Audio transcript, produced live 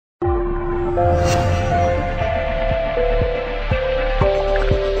Matty,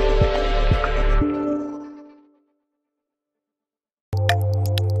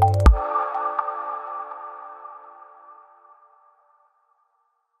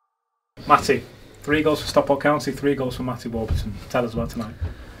 3 goals for Stockport County, 3 goals for Matty Warburton. Tell us about tonight.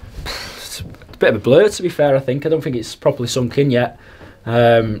 It's a bit of a blur, to be fair. I don't think it's properly sunk in yet.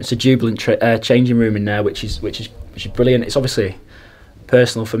 It's a jubilant changing room in there, which is brilliant. It's obviously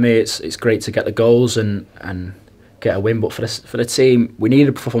personal for me. It's great to get the goals and get a win, but for the team, we need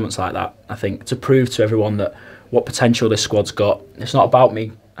a performance like that. I think to prove to everyone that what potential this squad's got. It's not about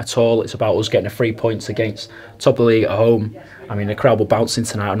me at all. It's about us getting the 3 points against top of the league at home. I mean, the crowd were bouncing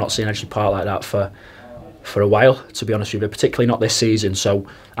tonight. I'm not seeing Edgeley Park like that for a while, to be honest with you, particularly not this season. So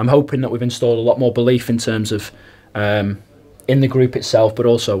I'm hoping that we've installed a lot more belief in terms of in the group itself, but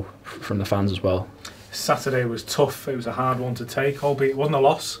also from the fans as well. Saturday was tough. It was a hard one to take, albeit it wasn't a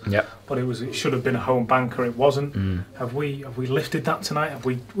loss. Yep. But it should have been a home banker. It wasn't. Have we lifted that tonight? Have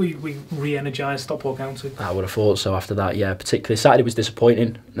we re-energised Stockport County? I would have thought so after that. Yeah, particularly Saturday was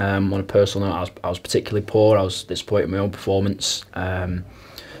disappointing. On a personal note, I was particularly poor. I was disappointed in my own performance. And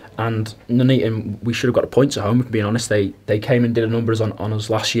Nuneaton, we should have got the points at home. If being honest, they came and did a numbers on us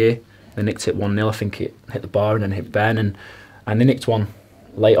last year. They nicked it 1-0. I think it hit the bar and then hit Ben, and they nicked one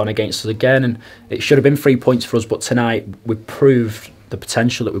late on against us again, and it should have been 3 points for us, but tonight we proved the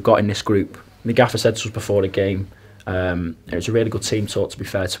potential that we've got in this group. The gaffer said to us before the game, it was a really good team talk, to be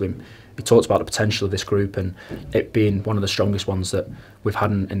fair to him. He talked about the potential of this group and it being one of the strongest ones that we've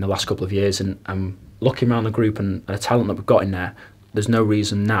had in the last couple of years, and looking around the group and the talent that we've got in there, there's no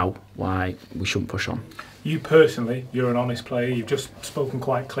reason now why we shouldn't push on. You personally, you're an honest player. You've just spoken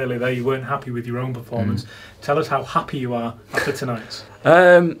quite clearly there. You weren't happy with your own performance. Tell us how happy you are after tonight's.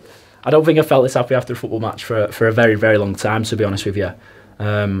 I don't think I felt this happy after a football match for a very, very long time, to be honest with you.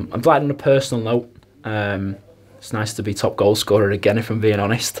 I'm glad on a personal note. It's nice to be top goal scorer again, if I'm being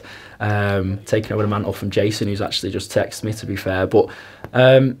honest. Taking over the mantle from Jason, who's actually just texted me, to be fair. But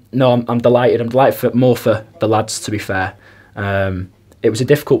no, I'm delighted. I'm delighted more for the lads, to be fair. It was a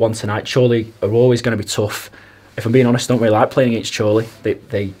difficult one tonight. Chorley are always going to be tough. If I'm being honest, I don't really like playing against Chorley.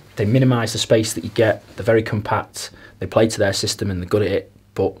 They minimise the space that you get. They're very compact. They play to their system and they're good at it.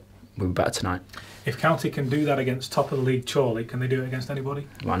 But we were better tonight. If County can do that against top of the league Chorley, can they do it against anybody?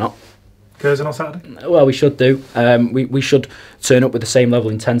 Why not? Curzon on Saturday? Well, we should do. We should turn up with the same level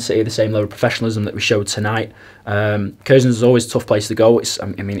of intensity, the same level of professionalism that we showed tonight. Curzon is always a tough place to go. It's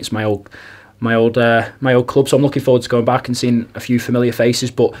my old club, so I'm looking forward to going back and seeing a few familiar faces,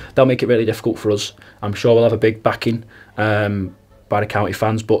 but they'll make it really difficult for us. I'm sure we'll have a big backing by the County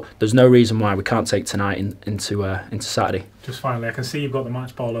fans, but there's no reason why we can't take tonight into Saturday. Just finally, I can see you've got the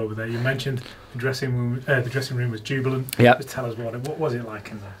match ball over there. You mentioned the dressing room was jubilant. Yeah. Just tell us what was it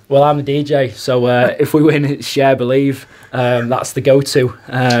like in there? Well, I'm the DJ, so if we win, it's Share Believe. That's the go-to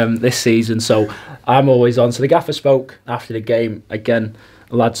this season, so I'm always on. So the gaffer spoke after the game again.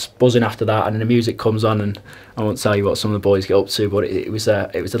 Lads buzzing after that, and then the music comes on, and I won't tell you what some of the boys get up to, but it was a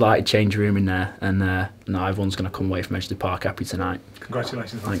lighted change room in there, and no, everyone's going to come away from Edgeley Park happy tonight.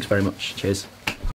 Congratulations. Thanks very much. Cheers.